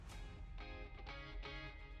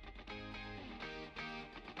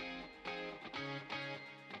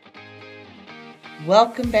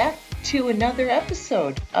Welcome back to another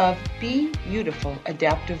episode of Be Beautiful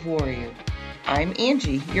Adaptive Warrior. I'm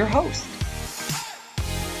Angie, your host.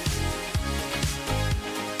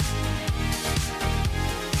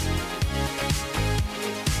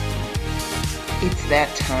 It's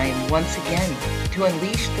that time once again to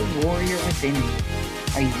unleash the warrior within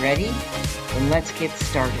you. Are you ready? Then let's get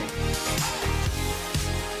started.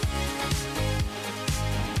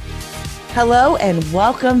 Hello and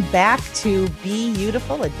welcome back to Be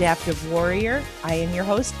Beautiful Adaptive Warrior. I am your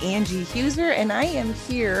host, Angie Huser, and I am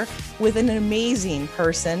here with an amazing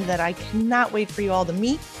person that I cannot wait for you all to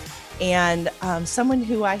meet, and someone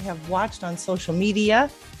who I have watched on social media,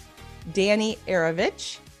 Dani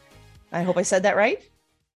Arovich. I hope I said that right.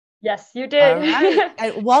 Yes, you did. All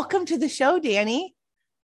right. Welcome to the show, Dani.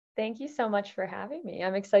 Thank you so much for having me.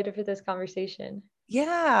 I'm excited for this conversation.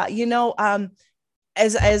 Yeah,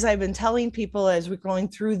 as I've been telling people as we're going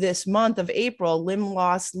through this month of April, Limb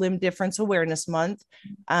Loss, Limb Difference Awareness Month,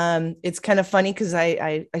 it's kind of funny because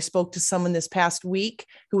I spoke to someone this past week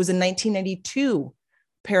who was a 1992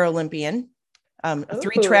 Paralympian, a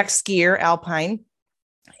three-track skier, alpine,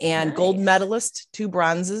 and gold medalist, 2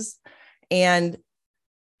 bronzes. And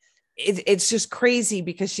it's just crazy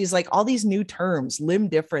because she's like, all these new terms, limb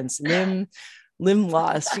difference, limb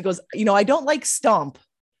loss. She goes, I don't like stump.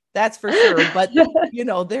 That's for sure. But,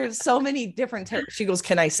 there's so many different terms. She goes,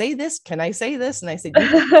 can I say this? Can I say this? And I said,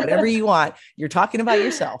 whatever you want. You're talking about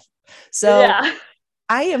yourself. So yeah.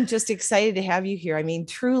 I am just excited to have you here. I mean,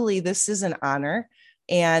 truly, this is an honor.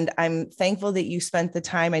 And I'm thankful that you spent the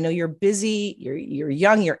time. I know you're busy, you're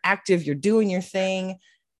young, you're active, you're doing your thing.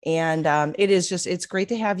 And it's great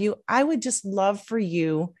to have you. I would just love for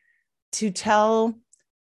you to tell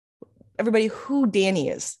everybody who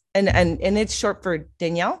Dani is. And it's short for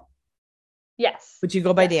Danielle. Yes. Would you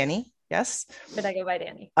go by Dani? Yes. But I go by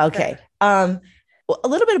Dani. Okay. A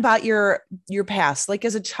little bit about your past, like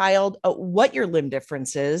as a child, what your limb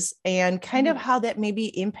difference is, and kind of how that maybe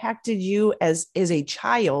impacted you as a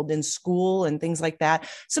child in school and things like that.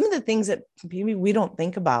 Some of the things that maybe we don't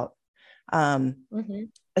think about,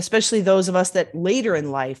 especially those of us that later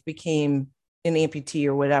in life became an amputee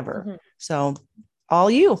or whatever. So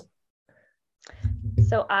all you.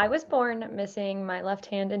 So I was born missing my left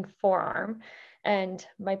hand and forearm, and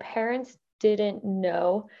my parents didn't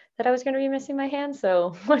know that I was going to be missing my hand.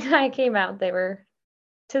 So when I came out, they were,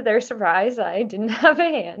 to their surprise, I didn't have a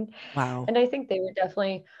hand. Wow. And I think they were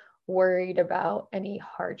definitely worried about any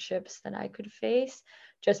hardships that I could face,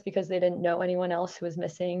 just because they didn't know anyone else who was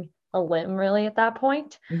missing a limb really at that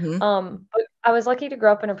point. But I was lucky to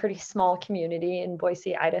grow up in a pretty small community in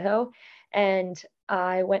Boise, Idaho. And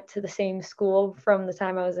I went to the same school from the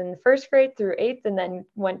time I was in 1st grade through 8th, and then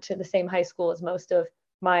went to the same high school as most of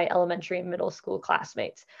my elementary and middle school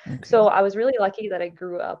classmates. Okay. So I was really lucky that I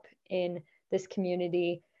grew up in this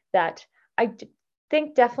community that I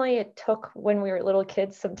think definitely it took, when we were little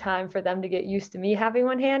kids, some time for them to get used to me having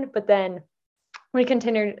one hand, but then we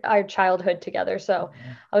continued our childhood together. So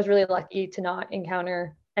I was really lucky to not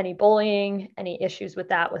encounter any bullying, any issues with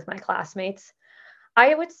that with my classmates.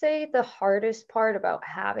 I would say the hardest part about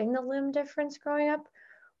having the limb difference growing up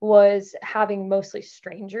was having mostly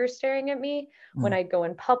strangers staring at me when I'd go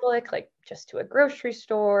in public, like just to a grocery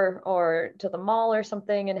store or to the mall or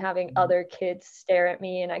something, and having other kids stare at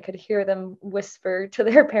me, and I could hear them whisper to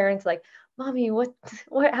their parents, like, "Mommy, what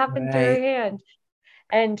happened to your hand?"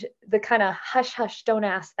 And the kind of hush, hush, don't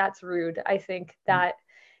ask, that's rude. I think that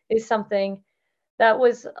is something that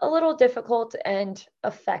was a little difficult and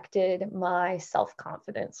affected my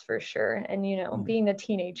self-confidence for sure. And, being a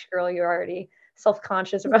teenage girl, you're already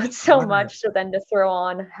self-conscious about so much. So then to throw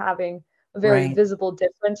on having a very visible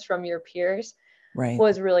difference from your peers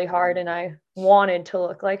was really hard. And I wanted to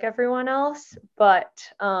look like everyone else, but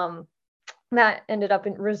that ended up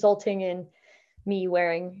resulting in me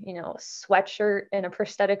wearing, a sweatshirt and a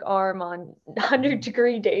prosthetic arm on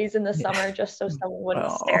 100-degree days in the summer, just so someone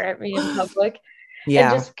wouldn't stare at me in public.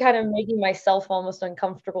 And just kind of making myself almost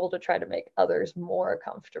uncomfortable to try to make others more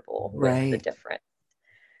comfortable with the difference.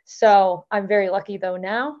 So I'm very lucky though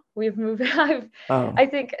now we've moved. I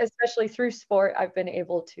think especially through sport, I've been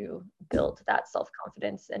able to build that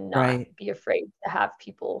self-confidence and not be afraid to have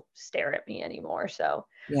people stare at me anymore. So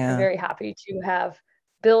I'm very happy to have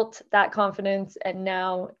built that confidence and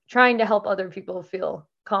now trying to help other people feel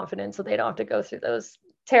confident so they don't have to go through those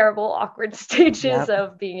terrible, awkward stages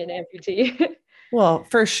of being an amputee. Well,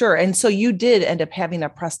 for sure. And so you did end up having a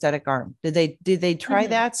prosthetic arm. Did they try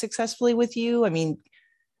that successfully with you? I mean,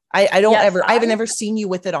 I haven't ever seen you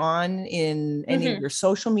with it on in any of your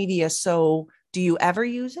social media. So do you ever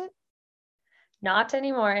use it? Not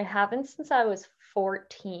anymore. I haven't since I was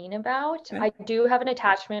 14 about. Okay. I do have an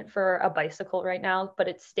attachment for a bicycle right now, but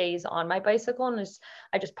it stays on my bicycle and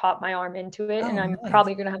I just pop my arm into it, and Oh, I'm nice.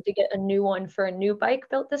 probably going to have to get a new one for a new bike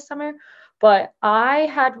built this summer. But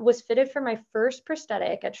I was fitted for my first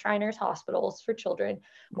prosthetic at Shriners Hospitals for Children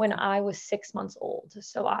when I was 6 months old.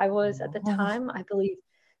 So I was at the Oh, time, I believe,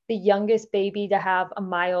 the youngest baby to have a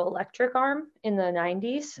myoelectric arm in the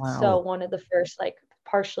 90s. So wow. one of the first like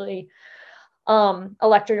partially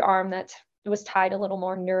electric arm that was tied a little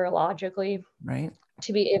more neurologically Right.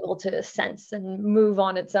 to be able to sense and move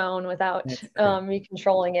on its own without That's great. me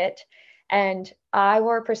controlling it. And I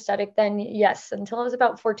wore a prosthetic then, yes, until I was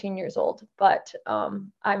about 14 years old. But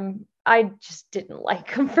I just didn't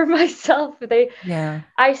like them for myself. Yeah.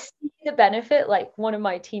 I see the benefit. Like one of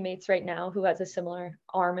my teammates right now who has a similar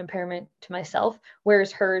arm impairment to myself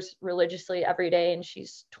wears hers religiously every day, and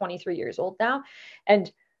she's 23 years old now.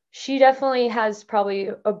 And she definitely has probably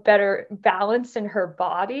a better balance in her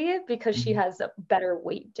body because she Mhm. has a better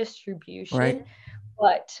weight Right. distribution.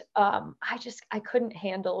 But I couldn't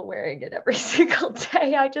handle wearing it every single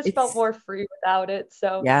day. I just felt It's, more free without it.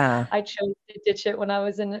 So yeah. I chose to ditch it when I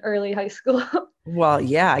was in early high school. Well,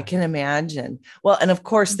 yeah, I can imagine. Well, and of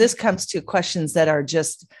course, Mhm. this comes to questions that are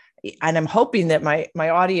just, and I'm hoping that my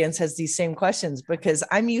audience has these same questions, because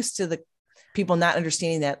I'm used to the people not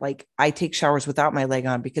understanding that, like, I take showers without my leg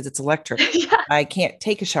on because it's electric. Yeah. I can't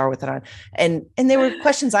take a shower with it on. And there were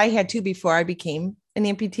questions I had too before I became an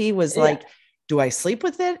amputee, was Yeah. like, do I sleep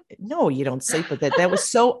with it? No, you don't sleep with it. That was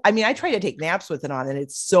so, I mean, I try to take naps with it on and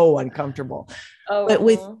it's so uncomfortable. But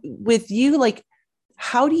with Oh. you, like,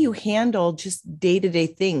 how do you handle just day-to-day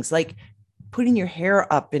things like putting your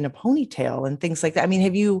hair up in a ponytail and things like that? I mean,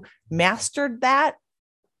 have you mastered that,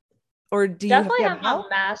 or do you have to Definitely have have not help?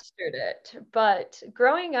 mastered it, but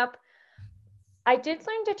growing up, I did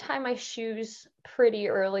learn to tie my shoes pretty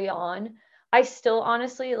early on. I still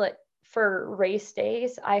honestly like for race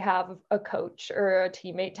days, I have a coach or a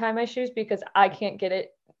teammate tie my shoes because I can't get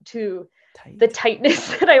it to the Tight. tightness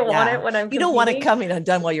that I want it Yeah. when I'm You don't want it competing. coming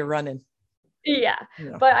undone while you're running. Yeah,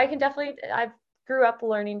 You know. but I can definitely I grew up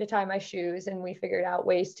learning to tie my shoes, and we figured out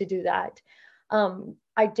ways to do that.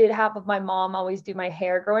 I did have my mom always do my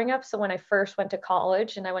hair growing up, so when I first went to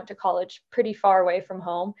college, and I went to college pretty far away from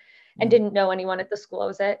home and Yeah. didn't know anyone at the school I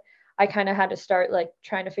was at, I kind of had to start like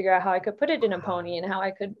trying to figure out how I could put it in a pony and how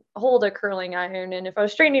I could hold a curling iron, and if I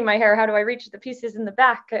was straightening my hair, how do I reach the pieces in the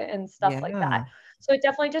back and stuff like that. Yeah. So it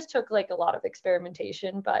definitely just took like a lot of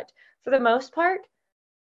experimentation, but for the most part,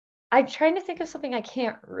 I'm trying to think of something I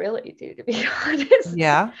can't really do, to be honest.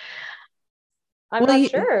 Yeah. I'm Well, not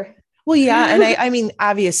sure. well, yeah. And I mean,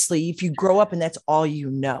 obviously, if you grow up and that's all you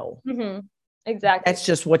know, Mhm. Exactly. that's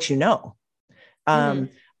just what you know. Um,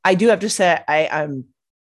 Mhm. I do have to say,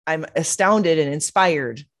 I'm astounded and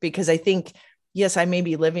inspired, because I think, yes, I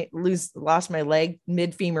maybe lost my leg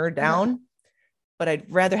mid femur Uh-huh. down, but I'd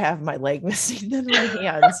rather have my leg missing than my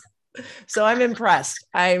hands. So I'm impressed.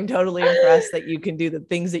 I'm totally impressed that you can do the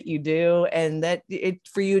things that you do, and that it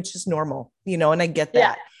for you, it's just normal, and I get Yeah.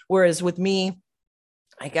 that. Whereas with me,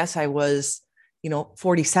 I guess I was,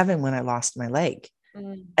 47 when I lost my leg.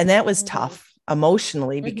 Mm. And that was Mhm. tough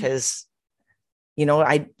emotionally, Mhm. because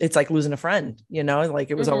it's like losing a friend,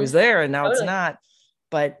 like it was always Mhm. there and now it's Totally. not.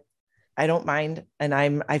 But I don't mind. And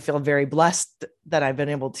I feel very blessed that I've been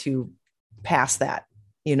able to pass that,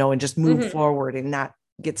 and just move Mhm. forward and not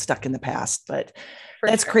get stuck in the past. But For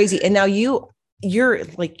that's sure. crazy. And now you're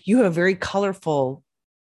like, you have a very colorful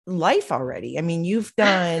life already. I mean, you've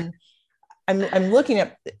done, I'm looking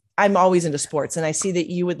at, I'm always into sports, and I see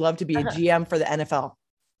that you would love to be a Uh-huh. GM for the NFL.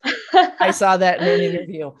 I saw that in an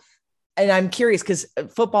interview. And I'm curious, because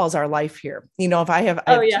football is our life here. If I Oh,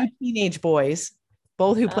 have yeah. two teenage boys,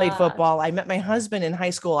 both who played Ah, football. I met my husband in high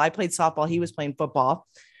school. I played softball. He was playing football.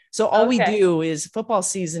 So all we okay. do is football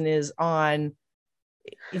season is on.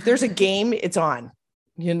 If there's a game, it's on.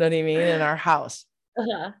 You know what I mean? In our house.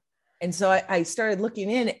 Uh-huh. And so I started looking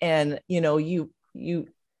in, and you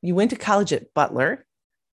went to college at Butler,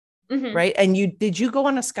 Mhm. right? And did you go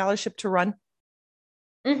on a scholarship to run?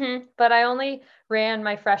 Mhm. But I only ran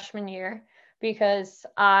my freshman year because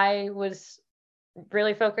I was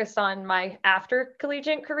really focused on my after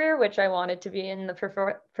collegiate career, which I wanted to be in the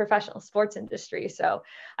professional sports industry. So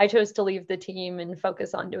I chose to leave the team and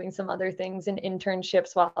focus on doing some other things and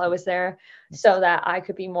internships while I was there so that I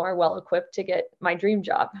could be more well equipped to get my dream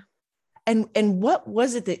job. And what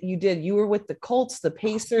was it that you did? You were with the Colts, the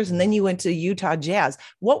Pacers, and then you went to Utah Jazz.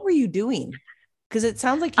 What were you doing? Because it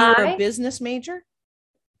sounds like you were a I business major.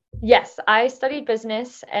 Yes, I studied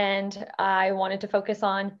business and I wanted to focus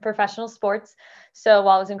on professional sports. So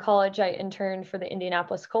while I was in college, I interned for the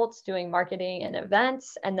Indianapolis Colts doing marketing and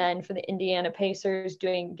events, and then for the Indiana Pacers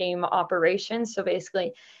doing game operations. So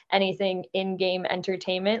basically anything in-game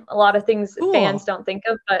entertainment, a lot of things fans Cool. don't think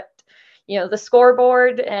of, but the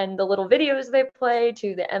scoreboard and the little videos they play,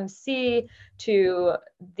 to the MC, to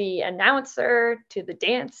the announcer, to the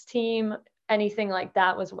dance team, anything like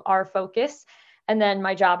that was our focus. And then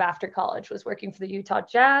my job after college was working for the Utah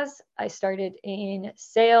Jazz. I started in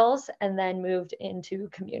sales and then moved into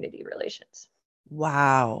community relations.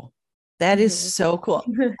 Wow. That is Mhm. so cool.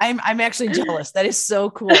 I'm actually jealous. That is so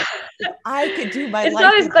cool. If I could do my It's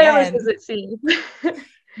not life as glamorous again. as it seems.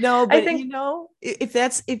 No, I but think.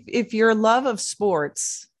 if your love of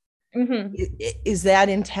sports Mhm, is that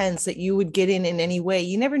intense that you would get in any way,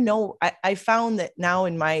 you never know. I found that now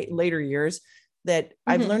in my later years that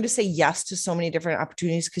I've mhm, learned to say yes to so many different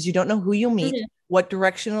opportunities because you don't know who you'll meet, mhm. what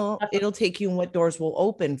direction it'll Definitely, take you, and what doors will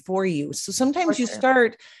open for you. So for sometimes you sure.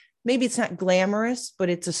 start, maybe it's not glamorous, but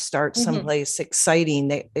it's a start Mhm, someplace exciting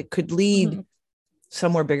that it could lead mhm,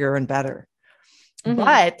 somewhere bigger and better. mhm.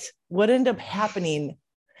 But what ended up happening,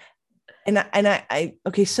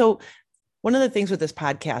 okay, so one of the things with this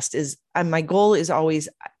podcast is my goal is always,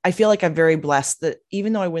 I feel like I'm very blessed that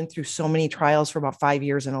even though I went through so many trials for about 5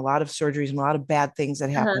 years and a lot of surgeries and a lot of bad things that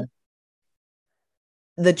Uh-huh. happened,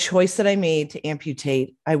 the choice that I made to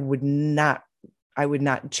amputate, I would not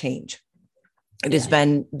change. It has Yeah.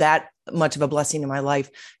 been that much of a blessing in my life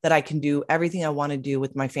that I can do everything I want to do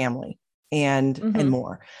with my family and Mhm,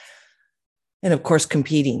 more. And of course,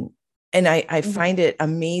 competing. And I mhm. find it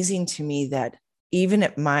amazing to me that even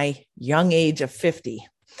at my young age of 50,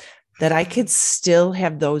 that I could still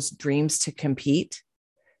have those dreams to compete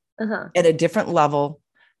Uh-huh. at a different level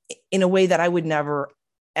in a way that I would never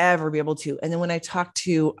ever be able to. And then when I talked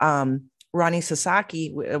to Ronnie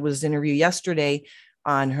Sasaki, it was an interview yesterday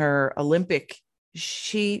on her Olympic,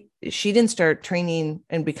 she didn't start training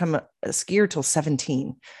and become a skier till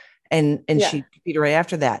 17, and Yeah. she competed right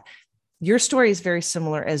after that. Your story is very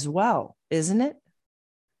similar as well, isn't it?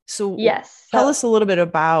 So Yes. tell us a little bit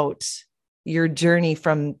about your journey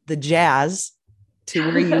from the jazz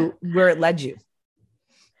to where it led you.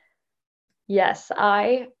 Yes,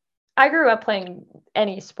 I grew up playing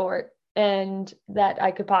any sport and that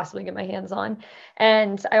I could possibly get my hands on.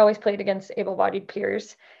 And I always played against able-bodied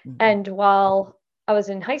peers. Mhm. And while I was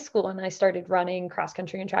in high school and I started running cross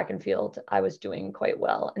country and track and field, I was doing quite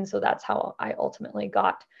well. And so that's how I ultimately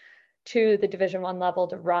got to the Division 1 level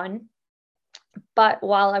to run. But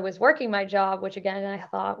while I was working my job, which again I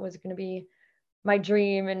thought was going to be my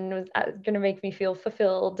dream and was going to make me feel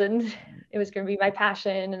fulfilled, and it was going to be my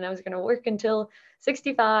passion, and I was going to work until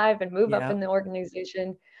 65 and move up Yeah. in the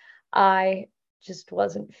organization. I just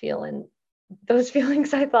wasn't feeling those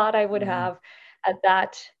feelings I thought I would Yeah. have at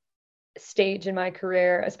that stage in my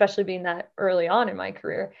career, especially being that early on in my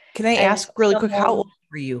career. Can I And ask really quick, how someone. old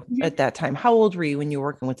were you Mhm. at that time? How old were you when you were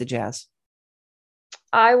working with the jazz?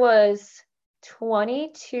 I was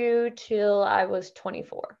 22 till I was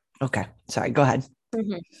 24. Okay. Sorry. Go ahead.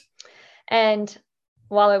 Mhm. And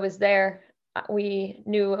while I was there, we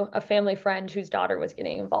knew a family friend whose daughter was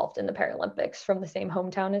getting involved in the Paralympics from the same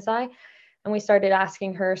hometown as I. And we started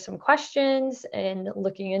asking her some questions and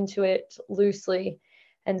looking into it loosely.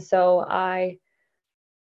 And so I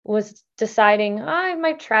was deciding I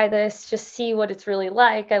might try this, just see what it's really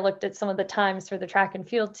like. I looked at some of the times for the track and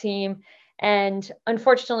field team. And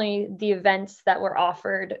unfortunately, the events that were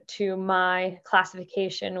offered to my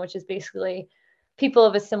classification, which is basically people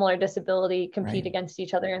of a similar disability compete Right. against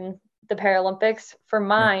each other in the Paralympics, for Right.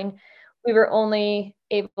 mine, we were only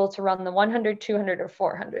able to run the 100, 200, or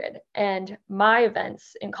 400. And my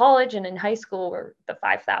events in college and in high school were the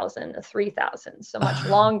 5,000, the 3,000, so much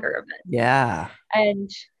longer events. Yeah. And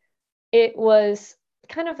it was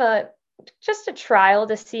kind of a just a trial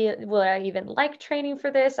to see would I even like training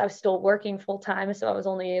for this. I was still working full time, so I was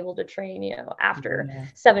only able to train, after Yeah.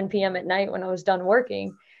 7 p.m. at night when I was done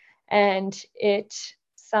working. And it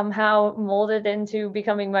somehow molded into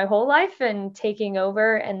becoming my whole life and taking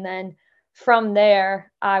over. And then from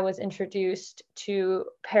there, I was introduced to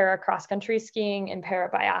para cross country skiing and para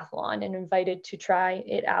biathlon and invited to try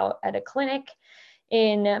it out at a clinic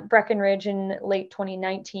in Breckenridge in late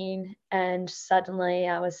 2019. And suddenly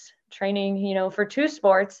I was training, for two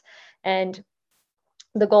sports. And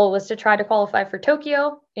the goal was to try to qualify for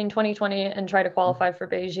Tokyo in 2020 and try to qualify for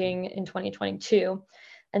Beijing in 2022.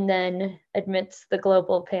 And then, amidst the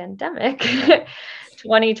global pandemic,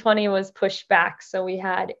 2020 was pushed back. So we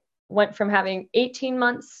went from having 18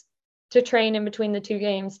 months to train in between the two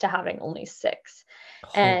games to having only 6.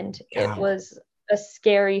 And it was a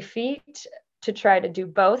scary feat to try to do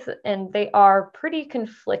both. And they are pretty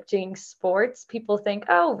conflicting sports. People think,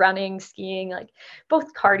 oh, running, skiing, like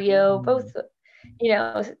both cardio, both, you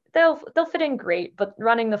know, they'll fit in great. But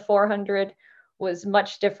running the 400 was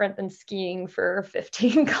much different than skiing for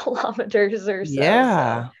 15 kilometers or so.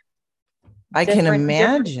 Yeah. So I can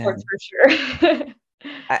imagine. Sports for sure.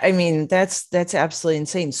 I mean, that's absolutely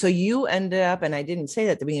insane. So you ended up, and I didn't say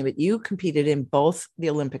that at the beginning, but you competed in both the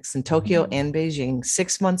Olympics in Tokyo and Beijing,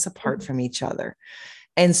 6 months apart from each other.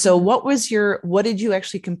 And so what did you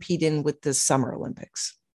actually compete in with the Summer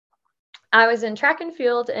Olympics? I was in track and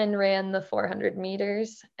field and ran the 400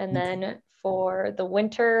 meters. And then for the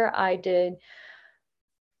winter, I did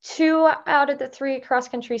 2 out of the 3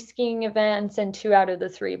 cross-country skiing events and 2 out of the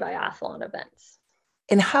 3 biathlon events.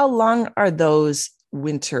 And how long are those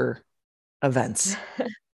winter events?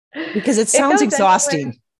 Because it sounds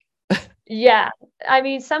exhausting. Yeah. I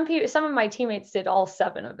mean, some of my teammates did all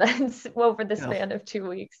 7 events over the span of 2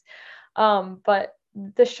 weeks. But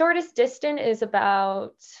the shortest distance is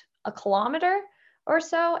about a kilometer or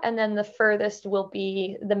so. And then the furthest will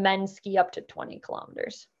be the men's ski up to 20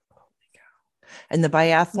 kilometers. And the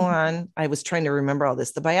biathlon, I was trying to remember all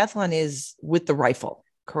this. The biathlon is with the rifle,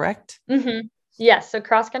 correct? Mm-hmm. Yes. So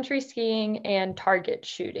cross-country skiing and target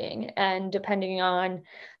shooting. And depending on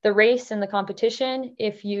the race and the competition,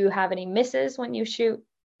 if you have any misses when you shoot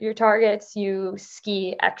your targets, you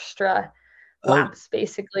ski extra laps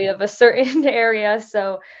basically of a certain area.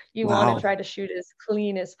 So you want to try to shoot as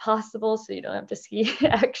clean as possible so you don't have to ski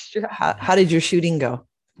extra. How did your shooting go?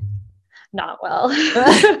 Not well.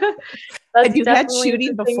 Had you had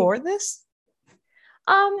shooting before this?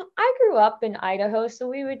 I grew up in Idaho, so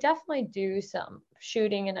we would definitely do some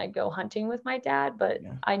shooting and I'd go hunting with my dad, but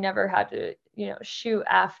I never had to, shoot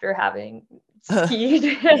after having skied.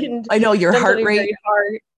 And I know your heart rate.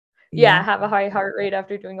 Have a high heart rate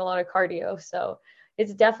after doing a lot of cardio. So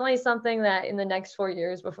it's definitely something that in the next 4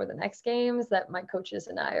 years before the next games that my coaches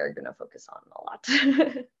and I are going to focus on a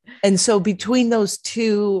lot. And so between those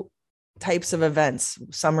two types of events,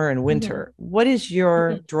 summer and winter, what is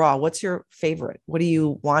your draw? What's your favorite? What do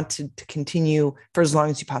you want to continue for as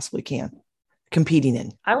long as you possibly can competing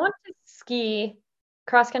in? I want to ski,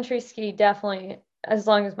 cross-country ski, definitely as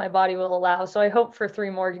long as my body will allow. So I hope for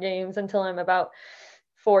 3 more games until I'm about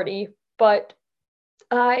 40. But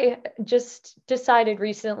I just decided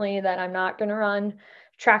recently that I'm not going to run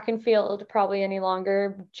track and field probably any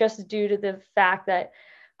longer, just due to the fact that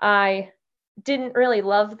I didn't really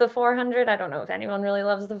love the 400. I don't know if anyone really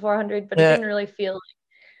loves the 400, but it didn't really feel like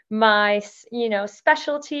my,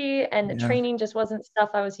 specialty, and the training just wasn't stuff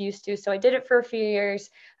I was used to. So I did it for a few years.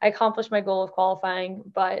 I accomplished my goal of qualifying,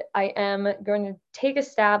 but I am going to take a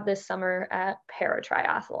stab this summer at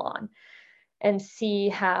paratriathlon and see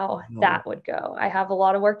how that would go. I have a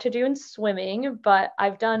lot of work to do in swimming, but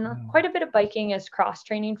I've done quite a bit of biking as cross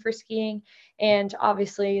training for skiing. And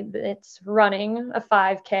obviously it's running a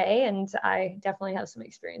 5K, and I definitely have some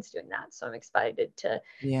experience doing that. So I'm excited to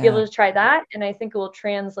be able to try that. And I think it will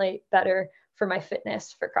translate better for my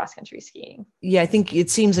fitness for cross country skiing. Yeah, I think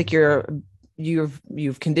it seems like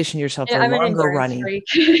you've conditioned yourself for longer running.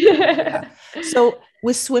 So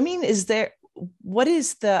with swimming,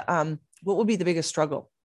 what would be the biggest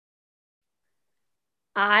struggle?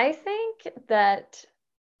 I think that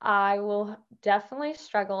I will definitely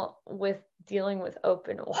struggle with dealing with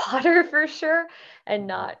open water for sure, and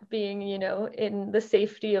not being, in the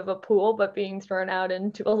safety of a pool, but being thrown out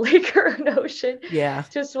into a lake or an ocean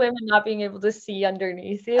to swim and not being able to see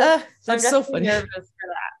underneath you. So I'm definitely nervous for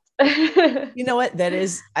that. You know what that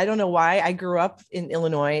is? I don't know why. I grew up in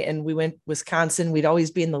Illinois and we went Wisconsin. We'd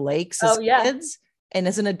always be in the lakes as kids. And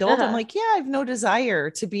as an adult, I'm like, I have no desire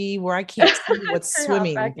to be where I can't see what's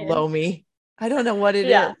swimming below me. I don't know what it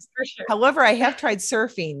is. For sure. However, I have tried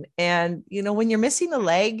surfing, and when you're missing a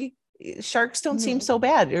leg, sharks don't seem so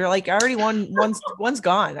bad. You're like, already one's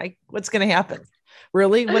gone. What's going to happen?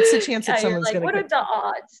 Really? What's the chance that someone's going to? What are the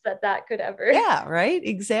odds that could ever? Yeah, right.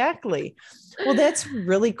 Exactly. Well, that's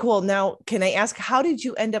really cool. Now, can I ask, how did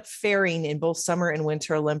you end up faring in both Summer and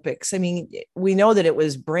Winter Olympics? I mean, we know that it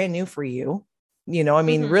was brand new for you.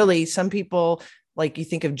 Really, some people, like, you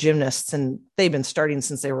think of gymnasts and they've been starting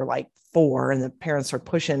since they were like 4 and the parents are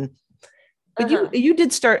pushing, but you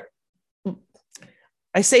did start,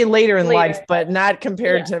 I say later in life, but not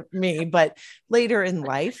compared to me, but later in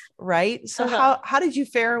life. Right. So how did you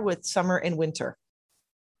fare with summer and winter?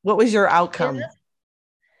 What was your outcome?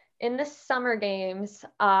 In the summer games,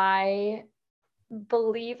 I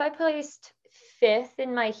believe I placed fifth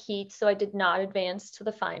in my heat, so I did not advance to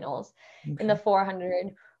the finals in the Okay.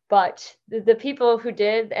 400. But the people who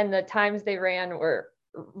did and the times they ran were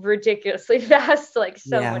ridiculously fast, like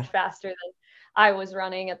so Yeah. much faster than I was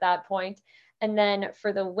running at that point. And then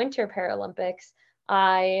for the Winter Paralympics,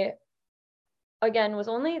 I again was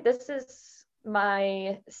only this is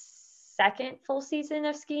my second full season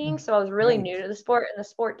of skiing, so I was really Right. new to the sport, and the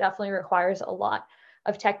sport definitely requires a lot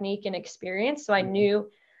of technique and experience. So I Yeah.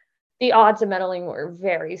 knew the odds of medaling were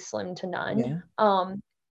very slim to none. Yeah.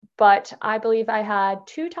 But I believe I had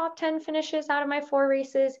two top 10 finishes out of my four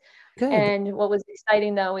races. Good. And what was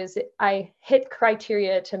exciting though is I hit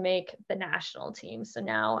criteria to make the national team. So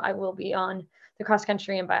now I will be on the cross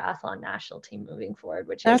country and biathlon national team moving forward,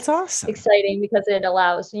 which is That's awesome. exciting because it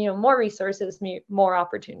allows, more resources, more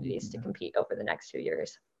opportunities to compete over the next 2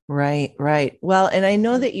 years. Right, right. Well, and I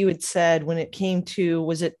know that you had said when it came to,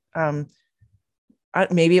 was it,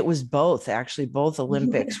 maybe it was both, actually, both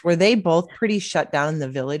Olympics. Were they both pretty shut down in the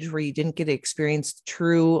village where you didn't get to experience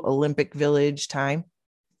true Olympic village time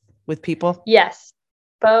with people? Yes,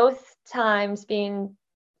 both times being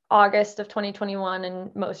August of 2021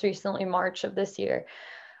 and most recently March of this year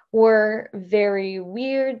were very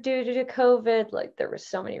weird due to COVID. Like there were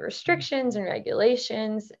so many restrictions and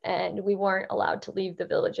regulations, and we weren't allowed to leave the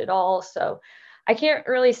village at all. So I can't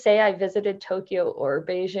really say I visited Tokyo or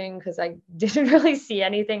Beijing because I didn't really see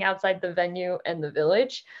anything outside the venue and the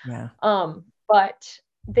village. Yeah. But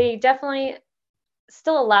they definitely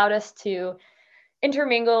still allowed us to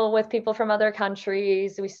intermingle with people from other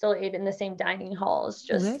countries. We still ate in the same dining halls,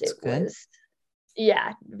 Oh, just that's it good. was,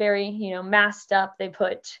 yeah, very, masked up. They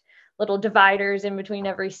put little dividers in between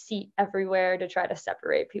every seat everywhere to try to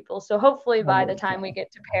separate people. So hopefully by the time we Okay.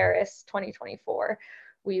 get to Paris 2024,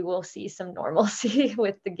 we will see some normalcy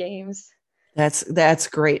with the games. That's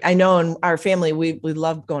great. I know in our family we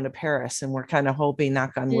love going to Paris and we're kind of hoping,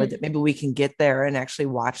 knock on wood, that maybe we can get there and actually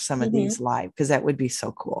watch some of Mm-hmm. these live because that would be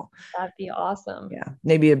so cool. That'd be awesome. Yeah.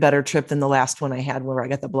 Maybe a better trip than the last one I had where I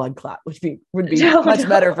got the blood clot would be No, much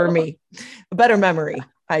better for no. me. A better memory,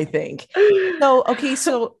 I think. So, okay,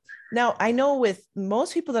 so now I know with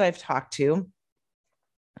most people that I've talked to,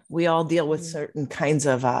 we all deal with certain kinds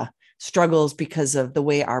of struggles because of the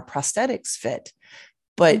way our prosthetics fit.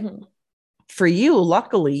 But Mm-hmm. for you,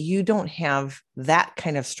 luckily, you don't have that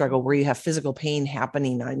kind of struggle where you have physical pain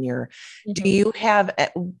happening on your. Do Mm-hmm. you have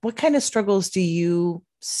what kind of struggles do you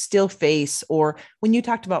still face? Or when you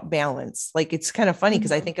talked about balance, like it's kind of funny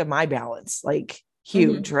because I Mm-hmm. think of my balance, like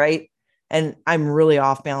huge, Mm-hmm. right? And I'm really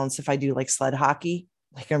off balance if I do like sled hockey.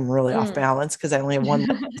 Like I'm really off Mm. balance because I only have one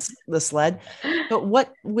leg, the sled. But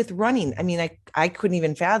what with running? I mean, I couldn't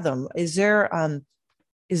even fathom. Is there an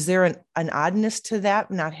oddness to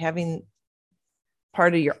that not having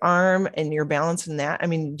part of your arm and your balance in that? I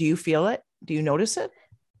mean, do you feel it? Do you notice it?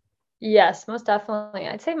 Yes, most definitely.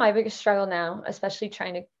 I'd say my biggest struggle now, especially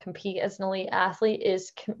trying to compete as an elite athlete,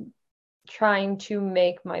 is trying to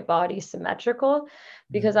make my body symmetrical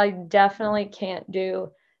because I definitely can't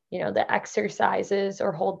do, the exercises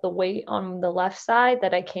or hold the weight on the left side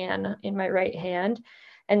that I can in my right hand.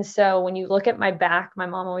 And so when you look at my back, my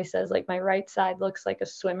mom always says like my right side looks like a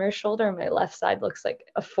swimmer's shoulder and my left side looks like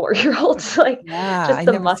a 4-year-old. Like Yeah, I just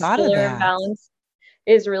the never thought of muscular that. imbalance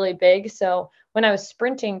is really big. So when I was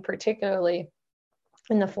sprinting, particularly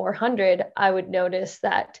in the 400, I would notice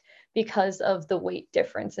that because of the weight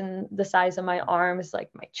difference and the size of my arms, like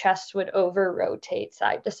my chest would over rotate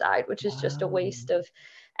side to side, which is just a Wow. waste of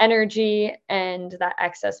energy. And that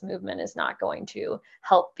excess movement is not going to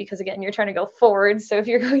help because, again, you're trying to go forward. So if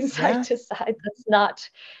you're going side Yeah. to side, that's not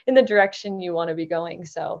in the direction you want to be going.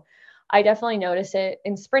 So I definitely notice it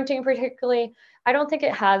in sprinting, particularly. I don't think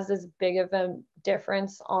it has as big of a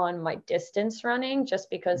difference on my distance running, just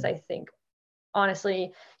because I think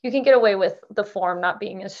honestly, you can get away with the form not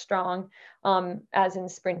being as strong as in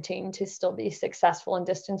sprinting to still be successful in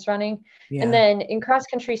distance running. And Yeah. then in cross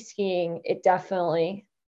country skiing, it definitely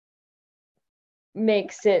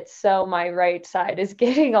makes it so my right side is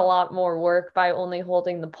getting a lot more work by only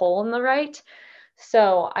holding the pole in the right.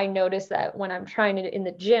 So I notice that when I'm trying to in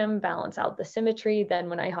the gym balance out the symmetry, then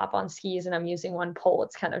when I hop on skis and I'm using one pole,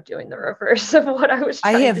 it's kind of doing the reverse of what I was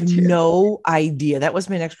I trying to have do. no idea. That was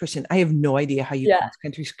my next question. I have no idea how you Yeah. cross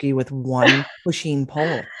country ski with one pushing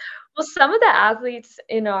pole. Well, some of the athletes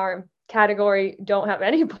in our category don't have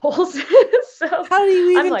any poles. So How do you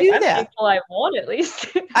I'm even like, do I'm that? thankful I have one at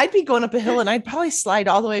least. I'd be going up a hill and I'd probably slide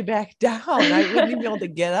all the way back down. I wouldn't even be able to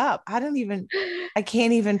get up. I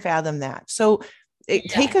can't even fathom that. So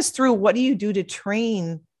take Yeah. us through, what do you do to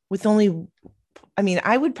train with only, I mean,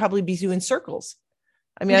 I would probably be doing circles.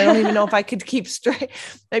 I mean, I don't even know if I could keep straight.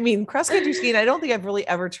 I mean, cross country skiing, I don't think I've really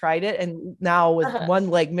ever tried it. And now with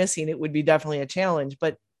one leg missing, it would be definitely a challenge.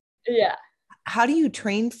 But yeah. how do you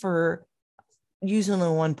train for using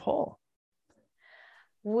the one pole?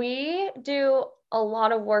 We do a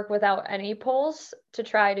lot of work without any poles to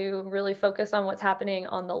try to really focus on what's happening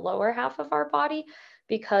on the lower half of our body,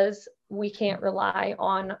 because we can't rely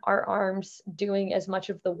on our arms doing as much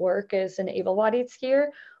of the work as an able-bodied skier.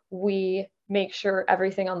 We make sure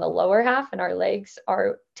everything on the lower half and our legs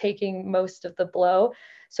are taking most of the blow.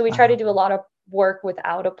 So we try to do a lot of work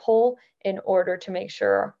without a pole in order to make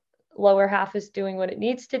sure lower half is doing what it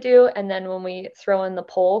needs to do. And then when we throw in the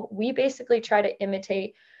pole, we basically try to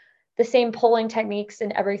imitate the same pulling techniques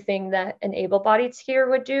and everything that an able-bodied skier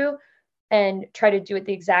would do, and try to do it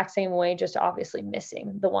the exact same way, just obviously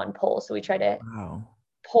missing the one pole. So we try to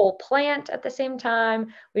pole plant at the same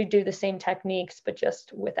time. We do the same techniques, but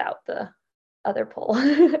just without the other pole.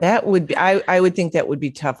 That would be, I would think that would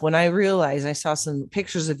be tough. When I realized I saw some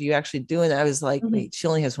pictures of you actually doing that, I was like, wait, she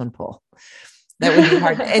only has one pole. That would be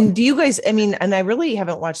hard. And do you guys, I mean, and I really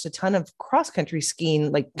haven't watched a ton of cross country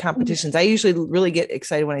skiing, like competitions. I usually really get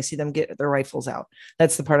excited when I see them get their rifles out.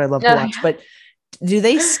 That's the part I love to watch. But do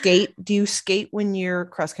they skate? Do you skate when you're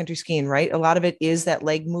cross country skiing, right? A lot of it is that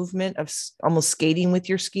leg movement of almost skating with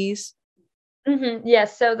your skis.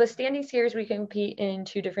 Yes. So the standing skiers, we compete in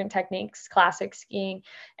two different techniques: classic skiing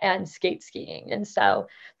and skate skiing. And so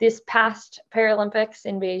this past Paralympics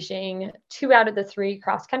in Beijing, 2 out of the 3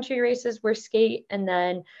 cross country races were skate, and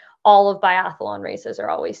then all of biathlon races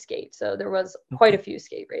are always skate. So there was quite a few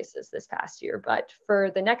skate races this past year. But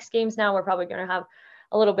for the next games now, we're probably going to have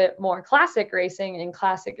a little bit more classic racing, and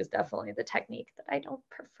classic is definitely the technique that I don't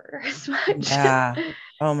prefer as much. Yeah.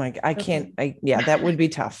 Oh my God. I can't, yeah, that would be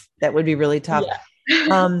tough. That would be really tough.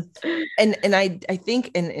 Yeah. And I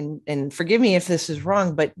think, and forgive me if this is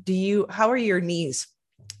wrong, but how are your knees?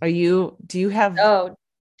 Do you have? Oh,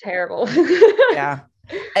 terrible. Yeah.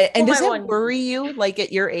 And does it worry you, like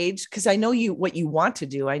at your age? Because I know what you want to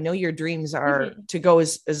do. I know your dreams are to go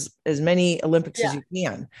as many Olympics as you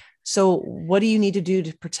can. So what do you need to do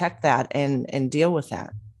to protect that and deal with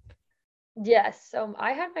that? Yes. So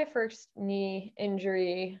I had my first knee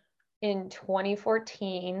injury in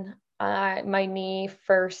 2014. My knee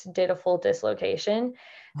first did a full dislocation.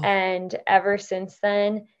 And ever since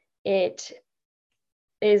then, it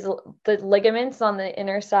is the ligaments on the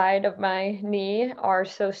inner side of my knee are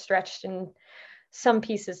so stretched and some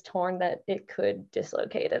pieces torn that it could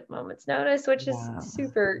dislocate at a moment's notice, which is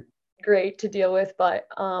super great to deal with. But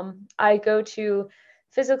I go to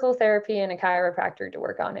physical therapy and a chiropractor to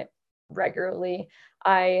work on it regularly.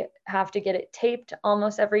 I have to get it taped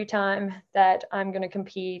almost every time that I'm going to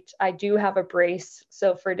compete. I do have a brace,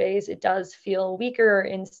 so for days it does feel weaker or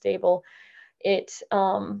unstable.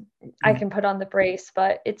 I can put on the brace,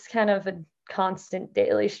 but it's kind of a constant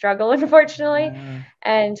daily struggle, unfortunately.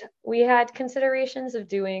 And we had considerations of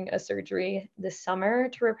doing a surgery this summer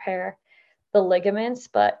to repair the ligaments,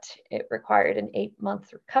 but it required an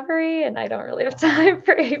 8-month recovery, and I don't really have time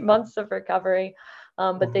for 8 months of recovery.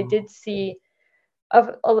 But they did see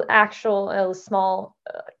a small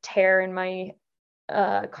tear in my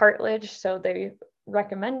cartilage, so they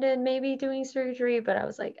recommended maybe doing surgery, but I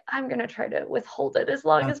was like, I'm going to try to withhold it as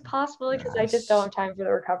long as possible because I just don't have time for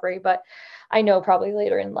the recovery. But I know probably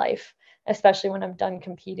later in life, especially when I'm done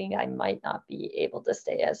competing, I might not be able to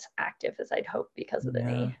stay as active as I'd hope because of the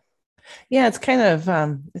knee. Yeah, it's kind of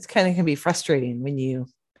can be frustrating when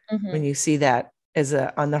you see that as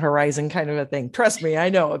on the horizon kind of a thing. Trust me, I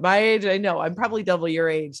know at my age, I know I'm probably double your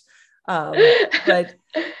age. But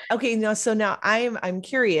okay, now so now I'm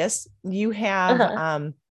curious. You have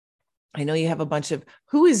I know you have a bunch of,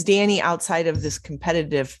 who is Dani outside of this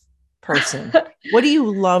competitive person? What do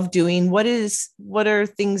you love doing? What are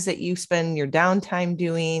things that you spend your downtime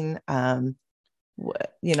doing?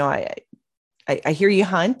 I hear you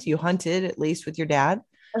hunt. You hunted at least with your dad.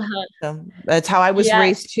 So that's how I was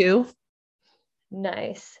raised too.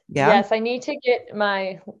 Nice. Yeah. Yes, I need to get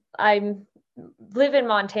I live in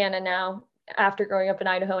Montana now after growing up in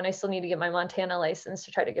Idaho, and I still need to get my Montana license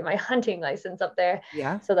to try to get my hunting license up there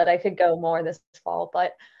so that I could go more this fall.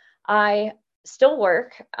 But I still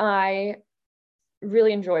work. I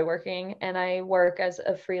really enjoy working, and I work as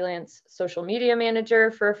a freelance social media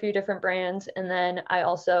manager for a few different brands. And then I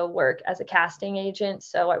also work as a casting agent.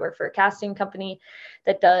 So I work for a casting company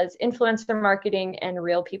that does influencer marketing and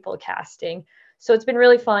real people casting. So it's been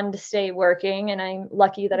really fun to stay working, and I'm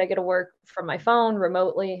lucky that I get to work from my phone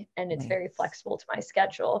remotely, and it's very flexible to my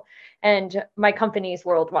schedule. And my company is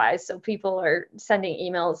worldwide, so people are sending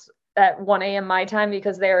emails at 1 a.m. my time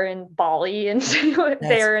because they're in Bali and That's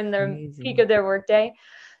they're in the peak crazy. of their workday.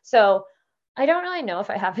 So I don't really know if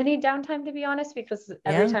I have any downtime, to be honest, because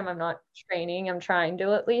every Yeah. time I'm not training, I'm trying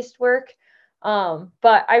to at least work.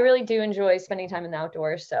 But I really do enjoy spending time in the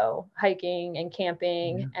outdoors. So hiking and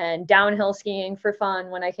camping Yeah. and downhill skiing for fun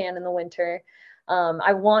when I can in the winter.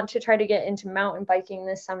 I want to try to get into mountain biking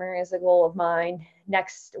this summer is a goal of mine.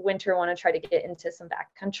 Next winter, I want to try to get into some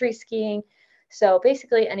backcountry skiing. So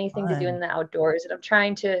basically anything to do in Fun. the outdoors. And I'm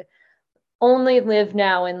trying to only live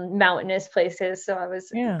now in mountainous places. So I was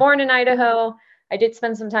Yeah. born in Idaho. I did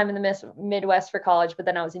spend some time in the Midwest for college, but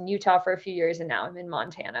then I was in Utah for a few years and now I'm in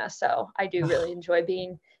Montana. So I do really enjoy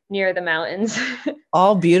being near the mountains.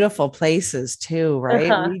 All beautiful places too, right?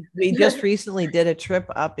 Uh-huh. We just recently did a trip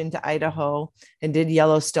up into Idaho and did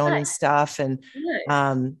Yellowstone and Nice. stuff. And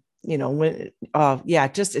Nice. when yeah,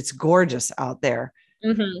 just it's gorgeous out there.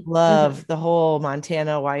 Mhm. Love Mhm. the whole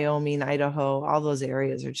Montana, Wyoming, Idaho, all those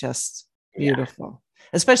areas are just Yeah. beautiful,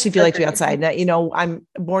 especially if you like to be Agreed. outside. Now, I'm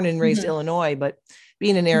born and raised Mhm. Illinois, but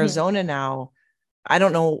being in Mhm. Arizona now, I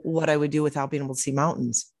don't know what I would do without being able to see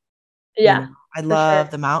mountains. Yeah, I for love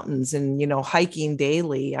sure. the mountains and, hiking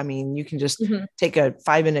daily. I mean, you can just Mhm. take a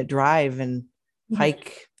 5 minute drive and Mhm.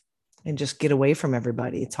 hike and just get away from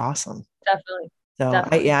everybody. It's awesome. Definitely. So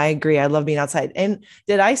Definitely. yeah, I agree. I love being outside. And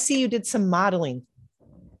did I see you did some modeling?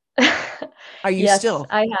 Are you Yes, still?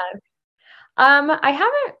 I have. I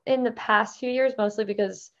haven't in the past few years, mostly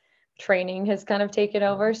because training has kind of taken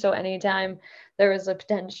over. So anytime there was a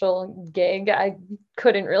potential gig, I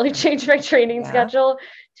couldn't really change my training Yeah. schedule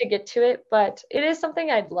to get to it. But it is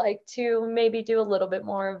something I'd like to maybe do a little bit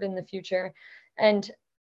more of in the future. And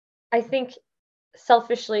I think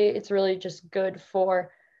selfishly, it's really just good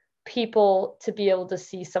for people to be able to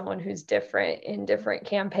see someone who's different in different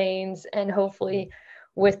campaigns and hopefully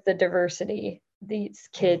with the diversity these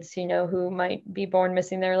kids who might be born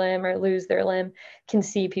missing their limb or lose their limb can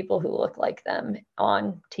see people who look like them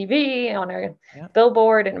on TV, on a Yeah.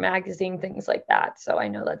 billboard and a magazine, things like that. So I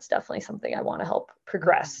know that's definitely something I want to help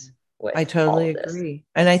progress I with all totally of this. agree.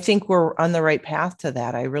 And I think we're on the right path to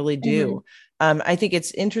that. I really Mhm. do. I think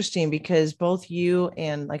it's interesting because both you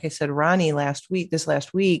and, like I said, Ronnie this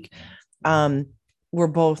last week, um, were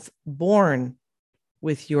both born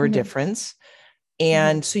with your Mhm. difference. Mhm.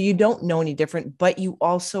 And so you don't know any different, but you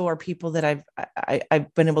also are people that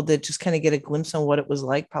I've been able to just kind of get a glimpse on what it was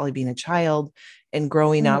like probably being a child and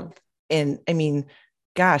growing Mhm. up. And I mean,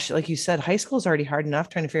 gosh, like you said, high school is already hard enough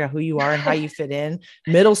trying to figure out who you are and how you fit in.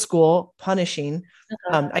 Middle school, punishing.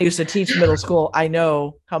 I used to teach middle school. I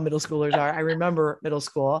know how middle schoolers are. I remember middle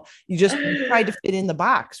school. You tried to fit in the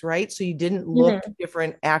box, right? So you didn't look Mhm.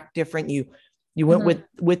 different, act different. You went Mhm.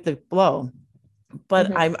 with the flow.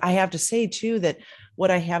 But Mhm. I have to say too that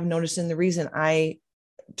what I have noticed, and the reason I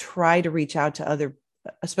try to reach out to other,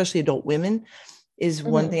 especially adult women, is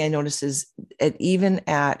one Mhm. thing I notice is even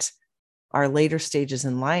at our later stages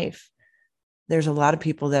in life, there's a lot of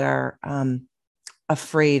people that are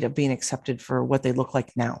afraid of being accepted for what they look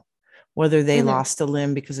like now, whether they Mhm. lost a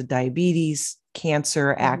limb because of diabetes,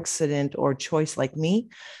 cancer, Mhm. accident, or choice like me.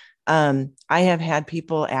 I have had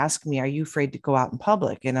people ask me, "Are you afraid to go out in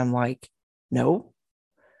public?" And I'm like, "No."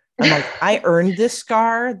 I'm like, I earned this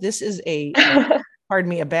scar. This is pardon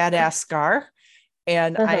me, a badass scar.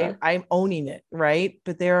 And Uh-huh. I'm owning it. Right.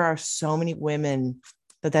 But there are so many women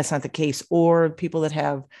that that's not the case, or people that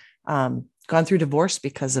have gone through divorce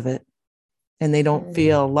because of it and they don't Mm.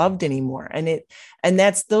 feel loved anymore. And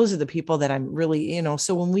those are the people that I'm really,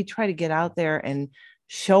 so when we try to get out there and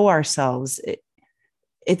show ourselves,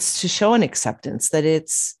 it's to show an acceptance that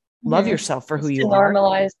it's love Mhm. yourself for who Just to you are.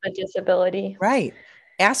 normalize the disability. Right.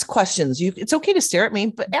 Ask questions. It's okay to stare at me,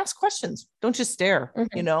 but ask questions. Don't just stare,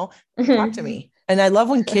 Mhm. talk to Mhm. me. And I love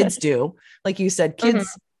when kids do. Like you said, Mhm.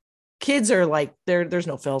 kids are like there's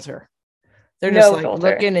no filter. They're just No like filter.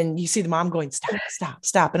 looking and you see the mom going, stop, stop,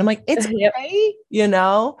 stop. And I'm like, it's Yep. okay.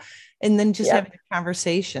 And then just Yep. having a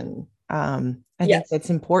conversation. I think Yes. that's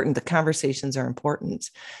important. The conversations are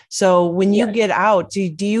important. So when you Yes. get out, do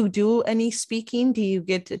you do any speaking? Do you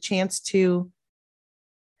get a chance to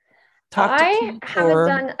talk to I kids haven't or?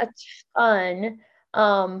 done a ton.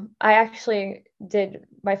 I actually did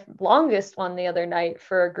my longest one the other night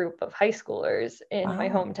for a group of high schoolers in my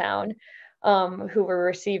Wow. hometown, who were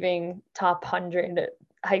receiving top 100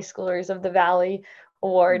 high schoolers of the Valley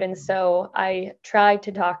award. And so I tried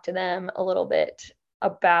to talk to them a little bit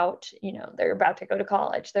about, they're about to go to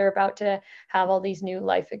college, they're about to have all these new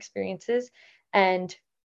life experiences. And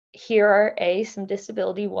here are some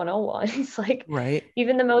disability 101s like Right.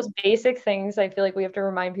 even the most basic things I feel like we have to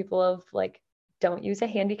remind people of, like don't use a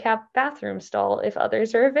handicapped bathroom stall if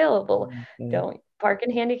others are available. Okay. Don't park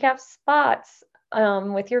in handicapped spots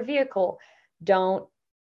with your vehicle. Don't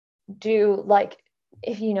do like,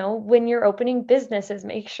 if when you're opening businesses,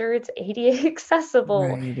 make sure it's ADA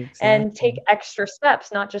accessible Right, and take exactly. extra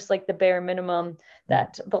steps, not just like the bare minimum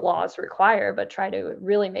that the laws require, but try to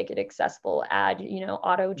really make it accessible. Add,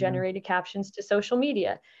 auto Yeah. generated captions to social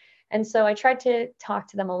media. And so I tried to talk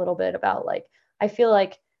to them a little bit about, like, I feel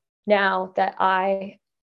like now that I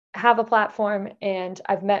have a platform and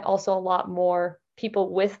I've met also a lot more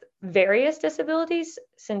people with various disabilities,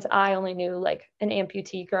 since I only knew like an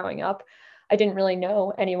amputee growing up. I didn't really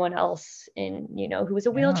know anyone else who was a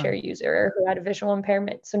Yeah. wheelchair user or who had a visual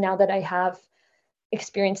impairment. So now that I have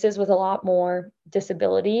experiences with a lot more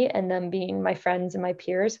disability and them being my friends and my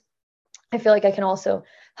peers, I feel like I can also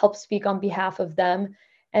help speak on behalf of them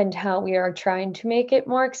and how we are trying to make it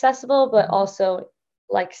more accessible, but Mhm. also,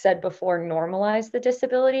 like said before, normalize the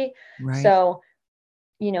disability. Right. So,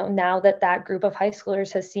 now that that group of high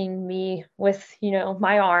schoolers has seen me with,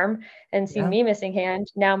 my arm and seen Yeah. me missing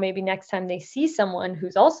hand, now maybe next time they see someone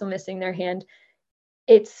who's also missing their hand,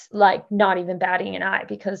 it's like not even batting an eye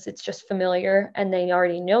because it's just familiar and they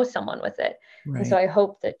already know someone with it. And so Right. I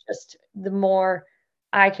hope that just the more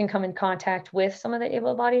I can come in contact with some of the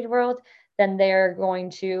able-bodied world, then they're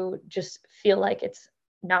going to just feel like it's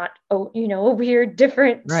not, a weird,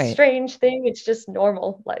 different, Right. strange thing. It's just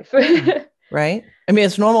normal life. Yeah. Right. I mean,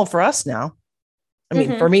 it's normal for us now. I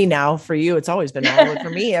mean, for Hmm. me now, for you, it's always been normal. But for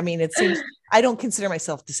me, I mean, it seems I don't consider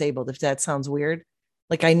myself disabled, if that sounds weird.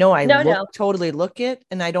 Like I know I No, no. totally look it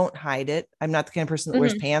and I don't hide it. I'm not the kind of person that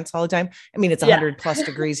wears Hmm. pants all the time. I mean, it's Yeah. 100 plus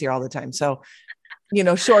degrees here all the time. So,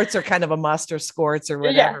 shorts are kind of a must or skirts or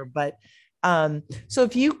Yeah. whatever. But so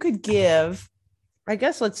if you could give, I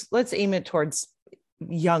guess let's aim it towards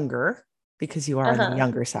younger because you are on the Uh-huh.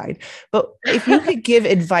 younger side. But if you could give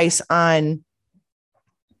advice on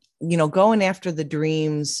going after the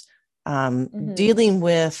dreams, Hmm. dealing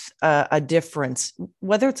with a difference,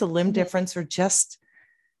 whether it's a limb Hmm. difference or just,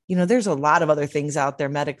 there's a lot of other things out there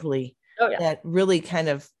medically Oh, yeah. that really kind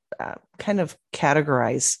of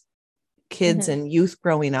categorize kids Hmm. and youth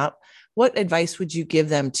growing up. What advice would you give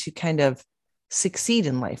them to kind of succeed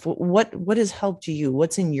in life? What has helped you?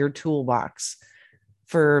 What's in your toolbox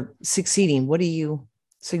for succeeding? What do you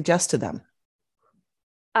suggest to them?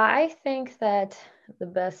 I think that the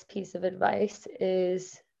best piece of advice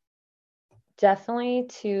is definitely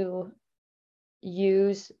to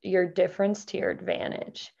use your difference to your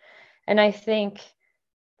advantage. And I think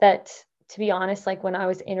that, to be honest, like when I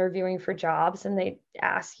was interviewing for jobs and they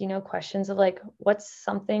ask, questions of like, what's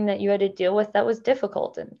something that you had to deal with that was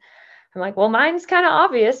difficult? And I'm like, well, mine's kind of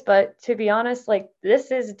obvious, but to be honest, like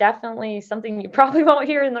this is definitely something you probably won't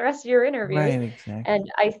hear in the rest of your interviews. Right, exactly.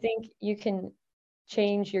 And I think you can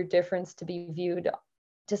change your difference to be viewed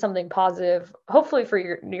to something positive, hopefully for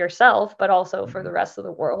yourself, but also for the rest of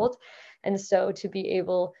the world. And so to be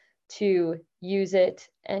able to use it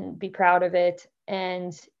and be proud of it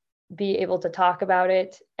and be able to talk about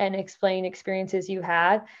it and explain experiences you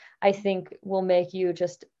had, I think will make you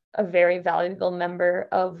just a very valuable member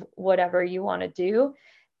of whatever you want to do.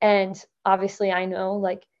 And obviously, I know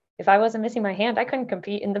like if I wasn't missing my hand, I couldn't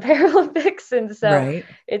compete in the Paralympics. And so Right.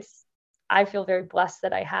 it's, I feel very blessed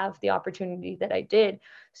that I have the opportunity that I did.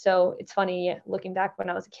 So it's funny looking back when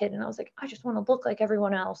I was a kid and I was like, I just want to look like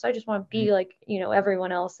everyone else. I just want to be Right. like,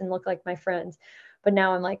 everyone else and look like my friends. But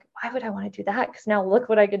now I'm like, why would I want to do that? Because now look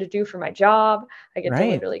what I get to do for my job. I get to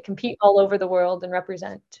Right. literally compete all over the world and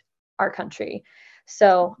represent our country.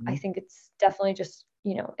 So I think it's definitely just,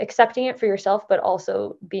 accepting it for yourself, but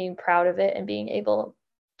also being proud of it and being able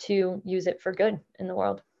to use it for good in the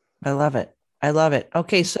world. I love it. I love it.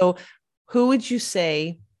 Okay. So who would you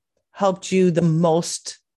say helped you the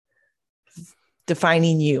most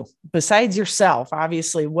defining you besides yourself?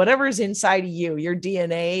 Obviously, whatever is inside of you, your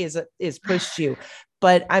DNA is pushed you.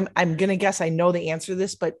 But I'm gonna guess I know the answer to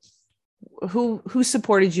this, but who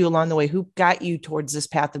supported you along the way? Who got you towards this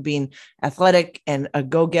path of being athletic and a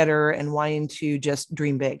go-getter and wanting to just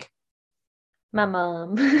dream big? My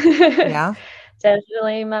mom. Yeah.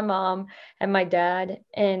 Definitely my mom and my dad,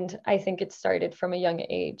 and I think it started from a young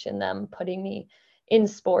age and them putting me in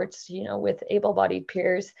sports, with able-bodied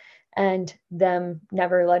peers and them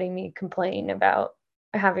never letting me complain about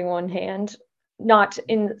having one hand, not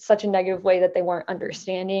in such a negative way that they weren't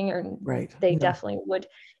understanding, or Right. they No. definitely would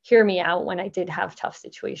hear me out when I did have tough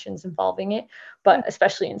situations involving it, but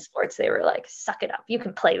especially in sports, they were like, "Suck it up, you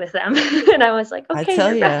can play with them." And I was like, I "Okay,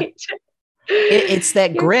 tell you're you, right." it's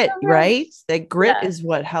that You're so grit, right. right? That grit Yeah. is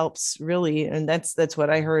what helps really. And that's what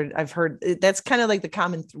I heard. I've heard that's kind of like the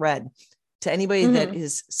common thread to anybody that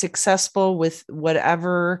is successful with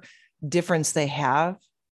whatever difference they have,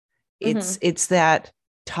 it's that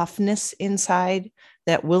toughness inside,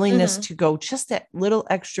 that willingness to go just that little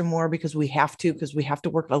extra more because we have to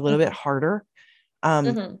work a little bit harder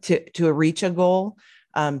to reach a goal.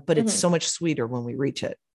 But it's so much sweeter when we reach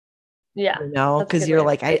it. Yeah. Because you're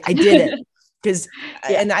like, I did it. Because,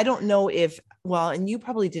 and I don't know if, well, and you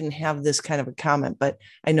probably didn't have this kind of a comment, but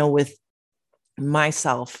I know with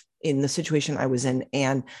myself in the situation I was in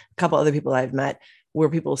and a couple other people I've met where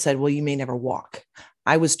people said, well, you may never walk.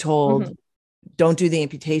 I was told, don't do the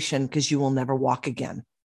amputation because you will never walk again.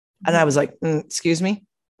 And I was like, excuse me.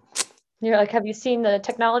 You're like, have you seen the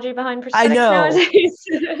technology behind prosthetics nowadays?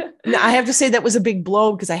 No, I have to say that was a big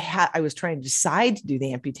blow because I was trying to decide to do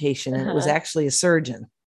the amputation and it was actually a surgeon.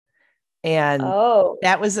 And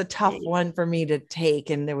that was a tough one for me to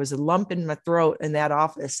take. And there was a lump in my throat in that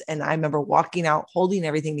office. And I remember walking out, holding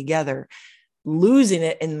everything together, losing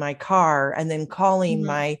it in my car, and then calling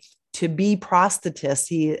my to-be prosthetist.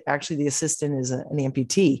 He actually, the assistant is an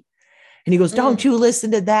amputee. And he goes, don't you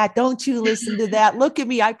listen to that. Don't you listen to that. Look at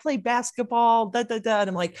me. I play basketball. Da, da, da. And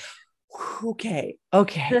I'm like, okay.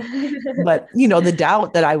 But, the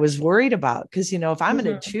doubt that I was worried about, because, if I'm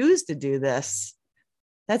going to choose to do this,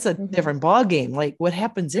 that's a different ball game. Like, what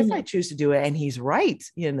happens if I choose to do it? And he's right,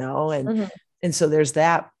 and so there's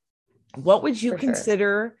that. What would you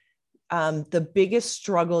consider the biggest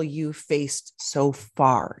struggle you faced so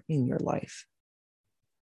far in your life?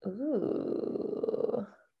 Ooh.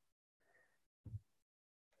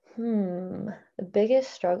 The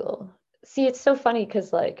biggest struggle. See, it's so funny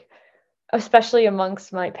because, like, especially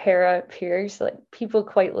amongst my para peers, like, people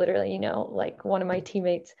quite literally, like, one of my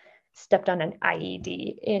teammates stepped on an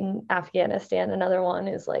IED in Afghanistan. Another one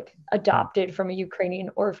is like adopted from a Ukrainian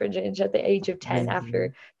orphanage at the age of 10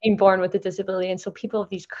 after being born with a disability. And so people have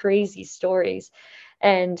these crazy stories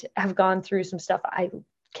and have gone through some stuff I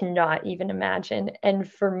cannot even imagine. And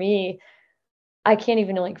for me, I can't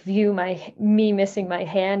even like view me missing my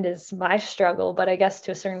hand as my struggle, but I guess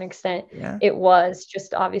to a certain extent, it was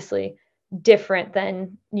just obviously different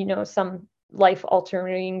than, some life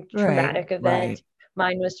altering traumatic event.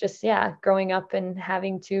 Mine was just, growing up and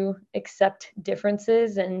having to accept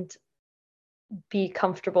differences and be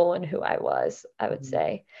comfortable in who I was, I would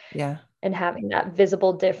say. Yeah. And having that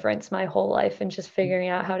visible difference my whole life and just figuring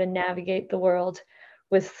out how to navigate the world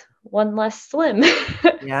with one less limb.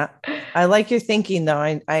 Yeah. I like your thinking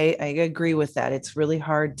though. I agree with that. It's really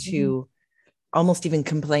hard to almost even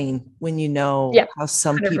complain when how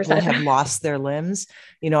some 100%. People have lost their limbs.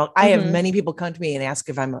 I have many people come to me and ask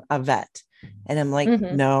if I'm a vet. And I'm like,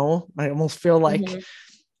 no, I almost feel like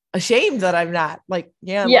ashamed that I'm not. Like,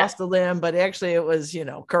 I lost a limb, but actually it was,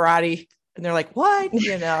 karate. And they're like, what?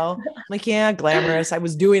 Like, glamorous. I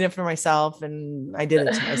was doing it for myself and I did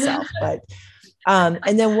it to myself. But,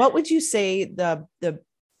 and then what would you say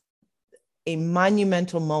a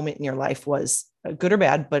monumental moment in your life was, good or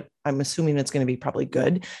bad, but I'm assuming it's going to be probably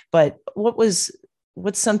good. But what's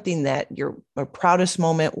something that your proudest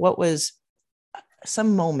moment? What was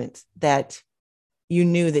some moment that you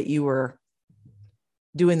knew that you were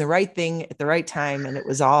doing the right thing at the right time and it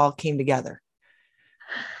was all came together?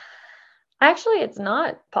 Actually, it's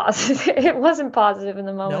not positive. It wasn't positive in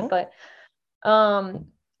the moment, but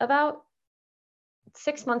about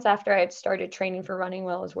 6 months after I had started training for running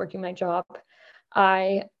while I was working my job,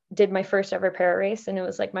 I did my first ever para race. And it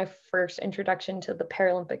was like my first introduction to the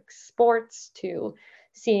Paralympic sports, to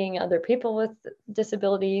seeing other people with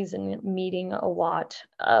disabilities and meeting a lot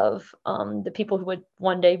of the people who would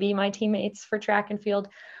one day be my teammates for track and field.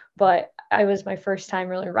 But I was my first time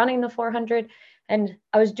really running the 400 and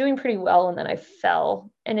I was doing pretty well. And then I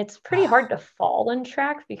fell, and it's pretty hard to fall in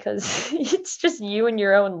track because it's just you in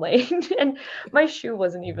your own lane. And my shoe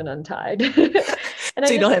wasn't even untied. And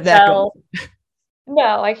so you don't have that fell.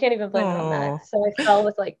 No, I can't even blame it on that. So I fell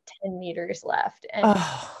with like 10 meters left. And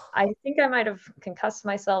I think I might have concussed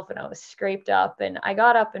myself and I was scraped up, and I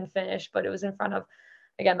got up and finished, but it was in front of,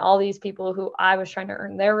 again, all these people who I was trying to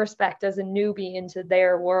earn their respect as a newbie into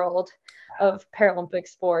their world of Paralympic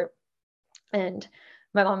sport. And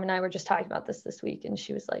my mom and I were just talking about this week, and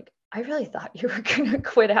she was like, I really thought you were going to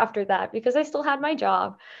quit after that, because I still had my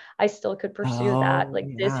job. I still could pursue that. Like,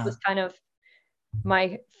 this was kind of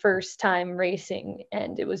my first time racing,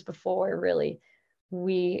 and it was before really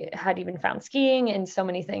we had even found skiing and so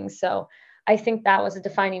many things. So I think that was a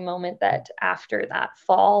defining moment, that after that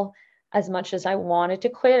fall, as much as I wanted to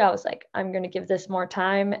quit, I was like, I'm going to give this more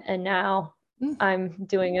time. And now I'm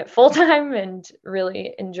doing it full time and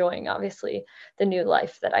really enjoying, obviously, the new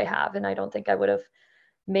life that I have. And I don't think I would have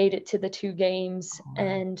made it to the 2 games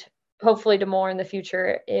and hopefully to more in the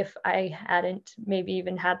future if I hadn't maybe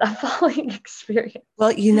even had that falling experience.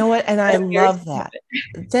 Well, you know what? And I I'm very love that.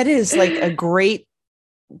 That is like a great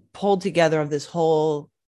pull together of this whole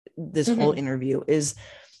interview is,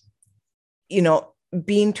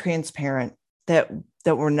 being transparent that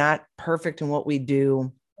we're not perfect in what we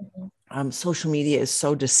do. Social media is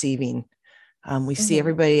so deceiving. We see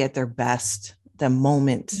everybody at their best the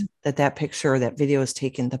moment that picture or that video is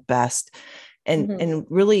taken the best. And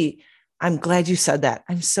really, I'm glad you said that.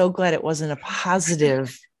 I'm so glad it wasn't a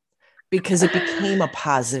positive because it became a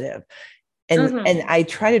positive. And I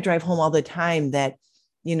try to drive home all the time that,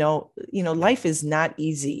 life is not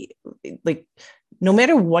easy. Like, no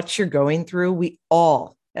matter what you're going through,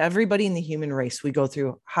 everybody in the human race, we go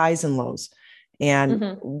through highs and lows.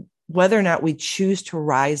 And whether or not we choose to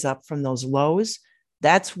rise up from those lows,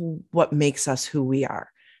 that's what makes us who we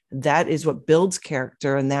are. That is what builds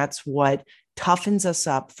character. And that's what toughens us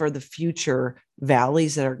up for the future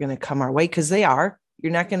valleys that are going to come our way. Because you're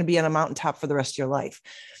not going to be on a mountaintop for the rest of your life.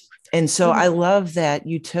 And so I love that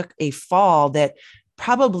you took a fall that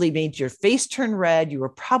probably made your face turn red. You were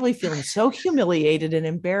probably feeling so humiliated and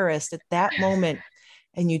embarrassed at that moment.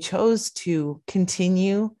 And you chose to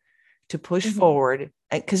continue to push forward,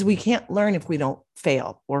 because we can't learn if we don't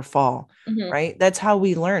fail or fall, right? That's how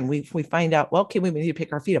we learn. We find out, well, okay, we need to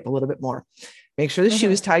pick our feet up a little bit more, make sure the shoe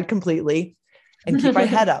is tied completely, and keep our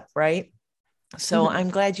head up, right? So I'm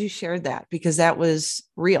glad you shared that, because that was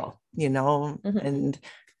real, and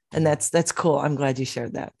that's cool. I'm glad you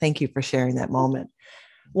shared that. Thank you for sharing that moment.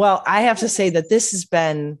 Well, I have to say that this has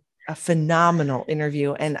been a phenomenal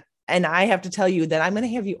interview, and I have to tell you that I'm going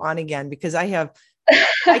to have you on again, because I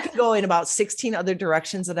could go in about 16 other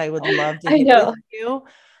directions that I would love to hit with you.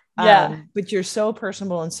 But you're so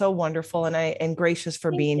personable and so wonderful, and gracious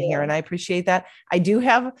for being here. And I appreciate that. I do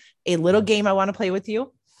have a little game I want to play with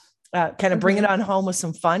you, kind of bring it on home with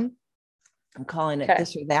some fun. I'm calling it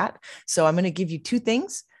this or that. So I'm going to give you two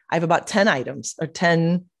things. I have about 10 items or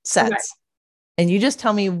 10 sets. And you just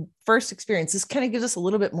tell me first experience. This kind of gives us a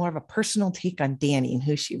little bit more of a personal take on Dani and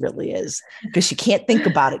who she really is, because she can't think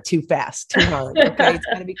about it too fast, too hard. Okay. It's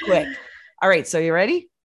got to be quick. All right. So you ready?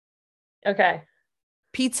 Okay.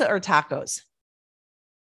 Pizza or tacos?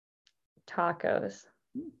 Tacos.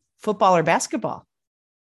 Football or basketball?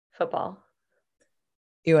 Football.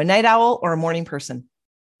 You a night owl or a morning person?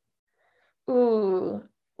 Ooh,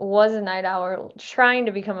 was a night owl, trying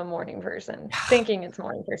to become a morning person, thinking it's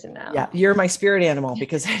morning person now. Yeah, you're my spirit animal,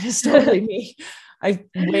 because that is totally me. I'm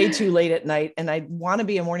way too late at night, and I want to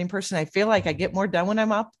be a morning person. I feel like I get more done when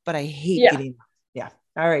I'm up, but I hate getting up. Yeah.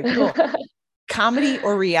 All right, cool. Comedy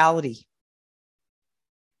or reality?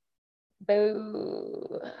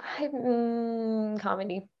 Boo.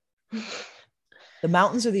 Comedy. The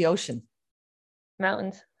mountains or the ocean?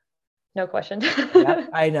 Mountains. No question. Yeah,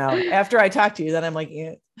 I know. After I talk to you, then I'm like,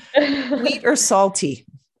 sweet or salty?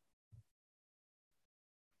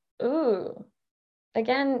 Ooh.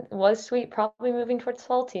 Again, was sweet, probably moving towards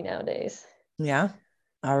salty nowadays. Yeah.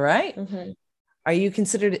 All right. Are you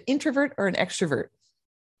considered an introvert or an extrovert?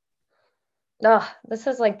 This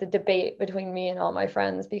is like the debate between me and all my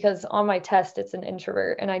friends, because on my test, it's an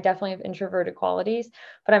introvert, and I definitely have introverted qualities,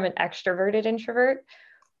 but I'm an extroverted introvert.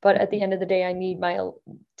 But at the end of the day, I need my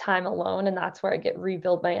time alone, and that's where I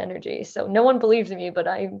rebuild my energy. So no one believes me, but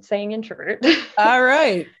I'm saying introvert. All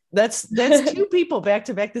right. That's two people back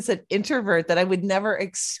to back that said introvert that I would never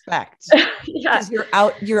expect. Because you're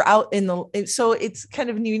out in the, so it's kind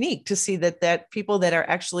of unique to see that people that are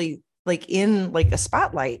actually like in like a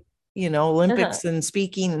spotlight, Olympics and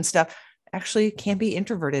speaking and stuff, actually can be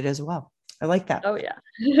introverted as well. I like that. Oh yeah.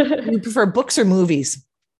 You prefer books or movies?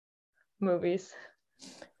 Movies.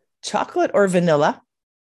 Chocolate or vanilla?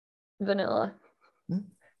 Vanilla.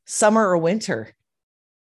 Summer or winter?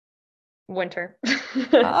 Winter.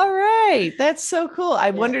 All right. That's so cool.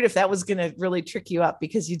 I wondered if that was going to really trick you up,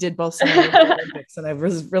 because you did both Summer and Olympics, and I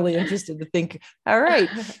was really interested to think, all right.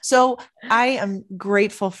 So I am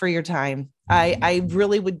grateful for your time. I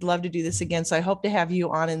really would love to do this again. So I hope to have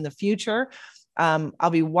you on in the future.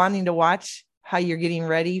 I'll be wanting to watch how you're getting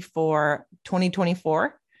ready for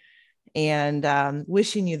 2024. And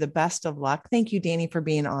wishing you the best of luck. Thank you, Dani, for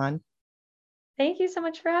being on. Thank you so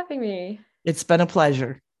much for having me. It's been a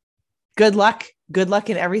pleasure. Good luck. Good luck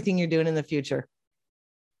in everything you're doing in the future.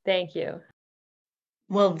 Thank you.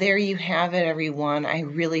 Well, there you have it, everyone. I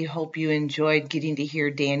really hope you enjoyed getting to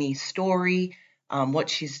hear Dani's story, what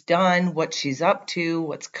she's done, what she's up to,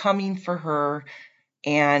 what's coming for her,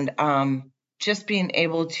 and just being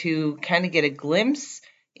able to kind of get a glimpse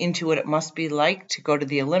into what it must be like to go to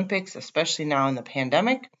the Olympics, especially now in the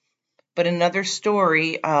pandemic. but another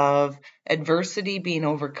story of adversity being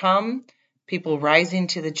overcome, people rising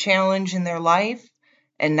to the challenge in their life,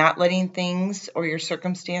 and not letting things or your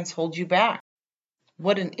circumstance hold you back.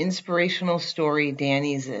 What an inspirational story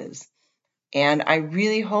Danny's is. And I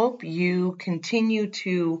really hope you continue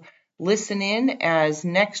to listen in, as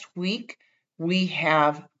next week we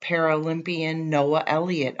have Paralympian Noah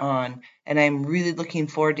Elliott on. And I'm really looking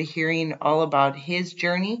forward to hearing all about his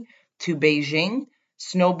journey to Beijing,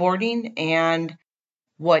 snowboarding, and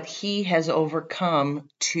what he has overcome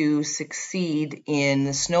to succeed in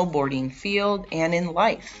the snowboarding field and in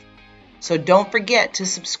life. So don't forget to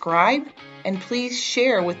subscribe, and please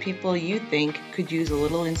share with people you think could use a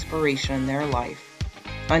little inspiration in their life.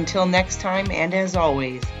 Until next time, and as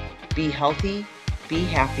always, be healthy, be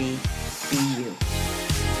happy, be you.